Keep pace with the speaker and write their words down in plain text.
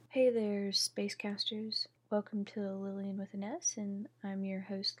Hey there, Spacecasters. Welcome to Lillian with an S, and I'm your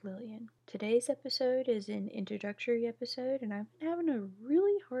host, Lillian. Today's episode is an introductory episode, and I've been having a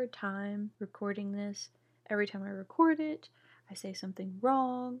really hard time recording this. Every time I record it, I say something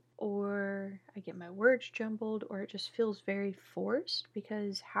wrong, or I get my words jumbled, or it just feels very forced,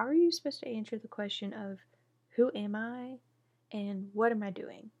 because how are you supposed to answer the question of who am I and what am I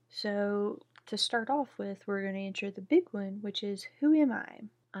doing? So, to start off with, we're going to answer the big one, which is who am I?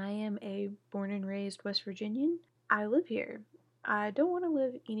 I am a born and raised West Virginian. I live here. I don't want to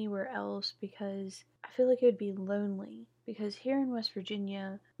live anywhere else because I feel like it would be lonely. Because here in West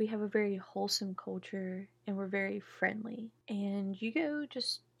Virginia, we have a very wholesome culture and we're very friendly. And you go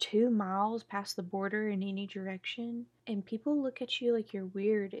just 2 miles past the border in any direction, and people look at you like you're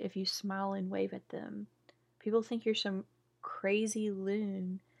weird if you smile and wave at them. People think you're some crazy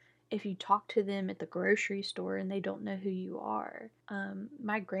loon if you talk to them at the grocery store and they don't know who you are.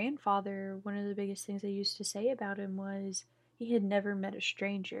 My grandfather, one of the biggest things they used to say about him was he had never met a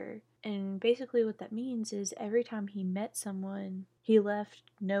stranger. And basically, what that means is every time he met someone, he left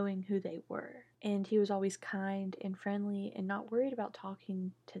knowing who they were. And he was always kind and friendly and not worried about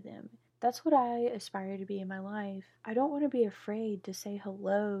talking to them. That's what I aspire to be in my life. I don't want to be afraid to say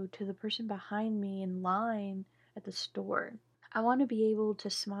hello to the person behind me in line at the store. I want to be able to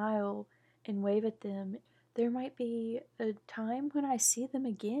smile and wave at them. There might be a time when I see them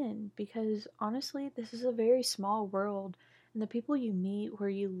again because honestly, this is a very small world, and the people you meet where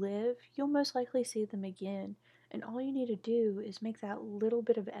you live, you'll most likely see them again. And all you need to do is make that little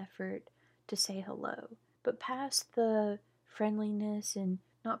bit of effort to say hello. But past the friendliness and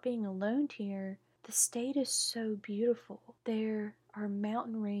not being alone here, the state is so beautiful. There are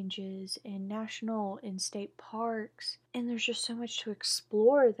mountain ranges and national and state parks, and there's just so much to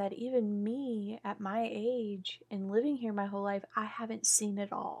explore that even me at my age and living here my whole life, I haven't seen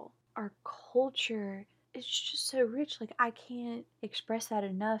it all. Our culture is just so rich. Like, I can't express that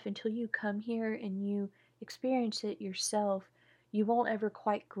enough. Until you come here and you experience it yourself, you won't ever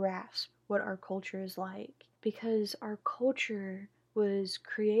quite grasp what our culture is like, because our culture was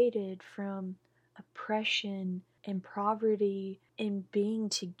created from oppression and poverty and being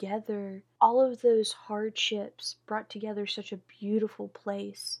together. All of those hardships brought together such a beautiful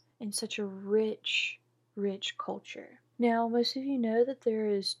place and such a rich, rich culture. Now, most of you know that there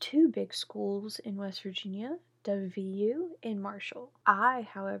is two big schools in West Virginia, WVU and Marshall. I,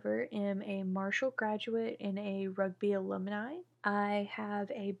 however, am a Marshall graduate and a rugby alumni. I have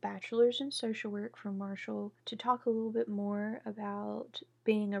a bachelor's in social work from Marshall. To talk a little bit more about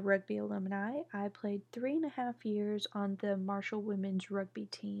being a rugby alumni, I played 3.5 years on the Marshall women's rugby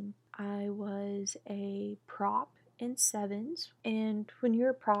team. I was a prop in sevens, and when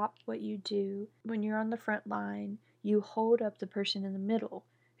you're a prop, what you do when you're on the front line, you hold up the person in the middle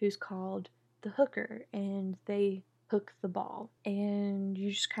who's called the hooker, and they hook the ball. And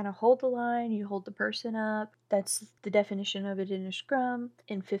you just kind of hold the line, you hold the person up. That's the definition of it in a scrum.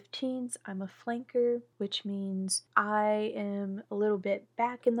 In 15s, I'm a flanker, which means I am a little bit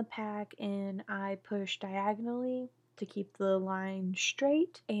back in the pack and I push diagonally to keep the line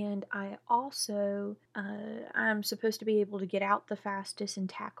straight, and I also I'm supposed to be able to get out the fastest and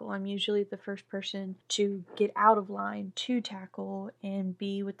tackle. I'm usually the first person to get out of line to tackle and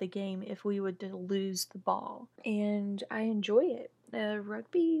be with the game if we would to lose the ball, and I enjoy it.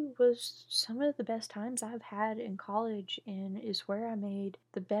 Rugby was some of the best times I've had in college and is where I made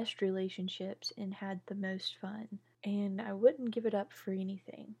the best relationships and had the most fun, and I wouldn't give it up for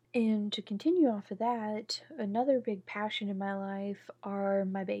anything. And to continue off of that, another big passion in my life are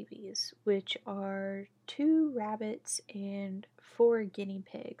my babies, which are 2 rabbits and 4 guinea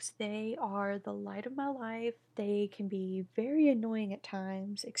pigs. They are the light of my life. They can be very annoying at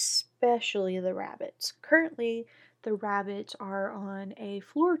times, especially the rabbits. Currently, the rabbits are on a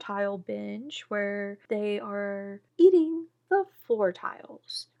floor tile binge where they are eating the floor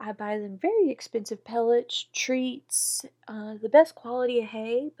tiles. I buy them very expensive pellets, treats, the best quality of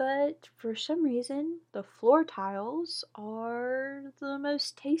hay, but for some reason the floor tiles are the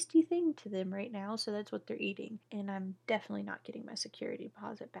most tasty thing to them right now, so that's what they're eating, and I'm definitely not getting my security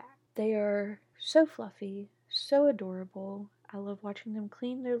deposit back. They are so fluffy, so adorable. I love watching them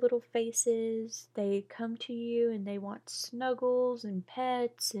clean their little faces. They come to you and they want snuggles and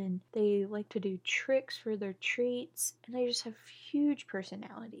pets, and they like to do tricks for their treats, and they just have huge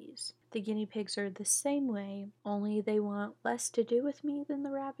personalities. The guinea pigs are the same way, only they want less to do with me than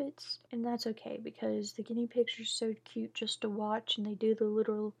the rabbits, and that's okay because the guinea pigs are so cute just to watch, and they do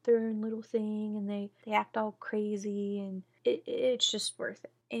their own little thing, and they act all crazy, and it's just worth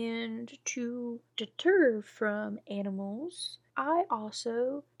it. And to deter from animals, I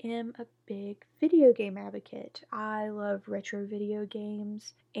also am a big video game advocate. I love retro video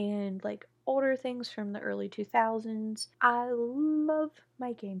games and like older things from the early 2000s. I love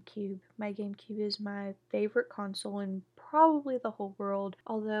my GameCube. My GameCube is my favorite console in probably the whole world,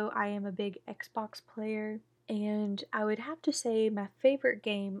 although I am a big Xbox player. And I would have to say my favorite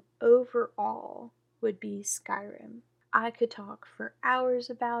game overall would be Skyrim. I could talk for hours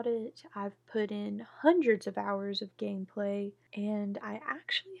about it. I've put in hundreds of hours of gameplay, and I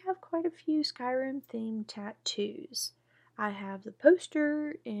actually have quite a few Skyrim themed tattoos. I have the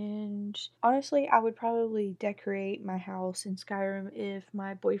poster, and honestly, I would probably decorate my house in Skyrim if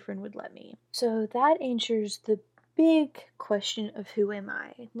my boyfriend would let me. So that answers the big question of who am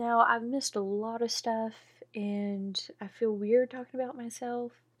I? Now, I've missed a lot of stuff, and I feel weird talking about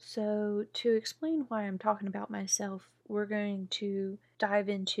myself. So, to explain why I'm talking about myself, we're going to dive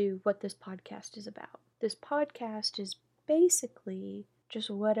into what this podcast is about. This podcast is basically just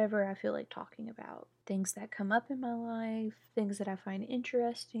whatever I feel like talking about. Things that come up in my life, things that I find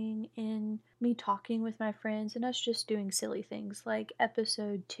interesting in me talking with my friends, and us just doing silly things like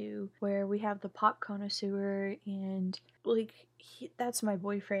episode 2, where we have the pop connoisseur, and that's my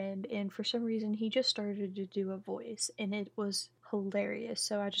boyfriend, and for some reason he just started to do a voice, and it was hilarious.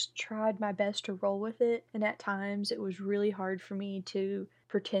 So I just tried my best to roll with it, and at times it was really hard for me to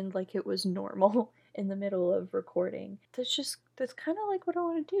pretend like it was normal in the middle of recording. That's kind of like what I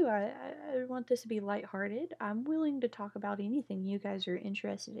want to do. I want this to be lighthearted. I'm willing to talk about anything you guys are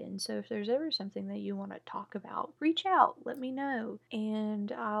interested in. So if there's ever something that you want to talk about, reach out, let me know,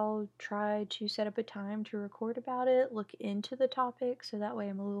 and I'll try to set up a time to record about it, look into the topic so that way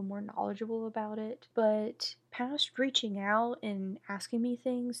I'm a little more knowledgeable about it. But past reaching out and asking me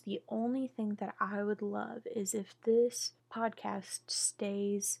things, the only thing that I would love is if this podcast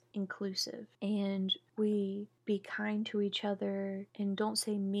stays inclusive and we be kind to each other and don't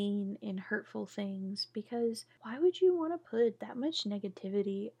say mean and hurtful things, because why would you want to put that much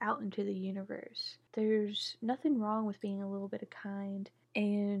negativity out into the universe? There's nothing wrong with being a little bit of kind.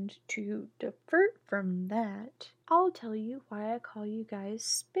 And to divert from that, I'll tell you why I call you guys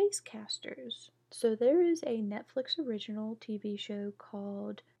space casters. So there is a Netflix original TV show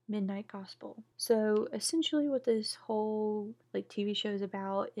called Midnight Gospel. So essentially what this whole TV show is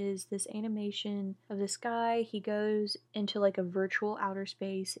about is this animation of this guy. He goes into like a virtual outer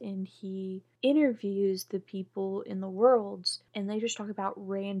space and he interviews the people in the worlds, and they just talk about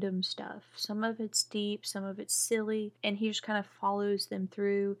random stuff. Some of it's deep, some of it's silly, and he just kind of follows them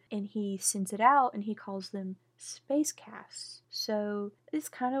through and he sends it out and he calls them space casts. So it's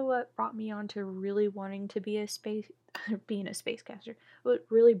kind of what brought me on to really wanting to be a space being a space caster. What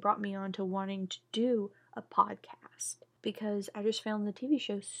really brought me on to wanting to do a podcast, because I just found the TV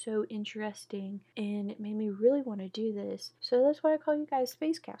show so interesting and it made me really want to do this. So that's why I call you guys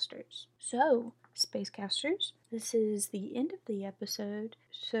space casters. So, space casters, this is the end of the episode.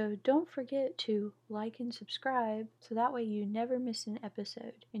 So don't forget to like and subscribe so that way you never miss an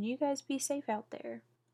episode. And you guys be safe out there.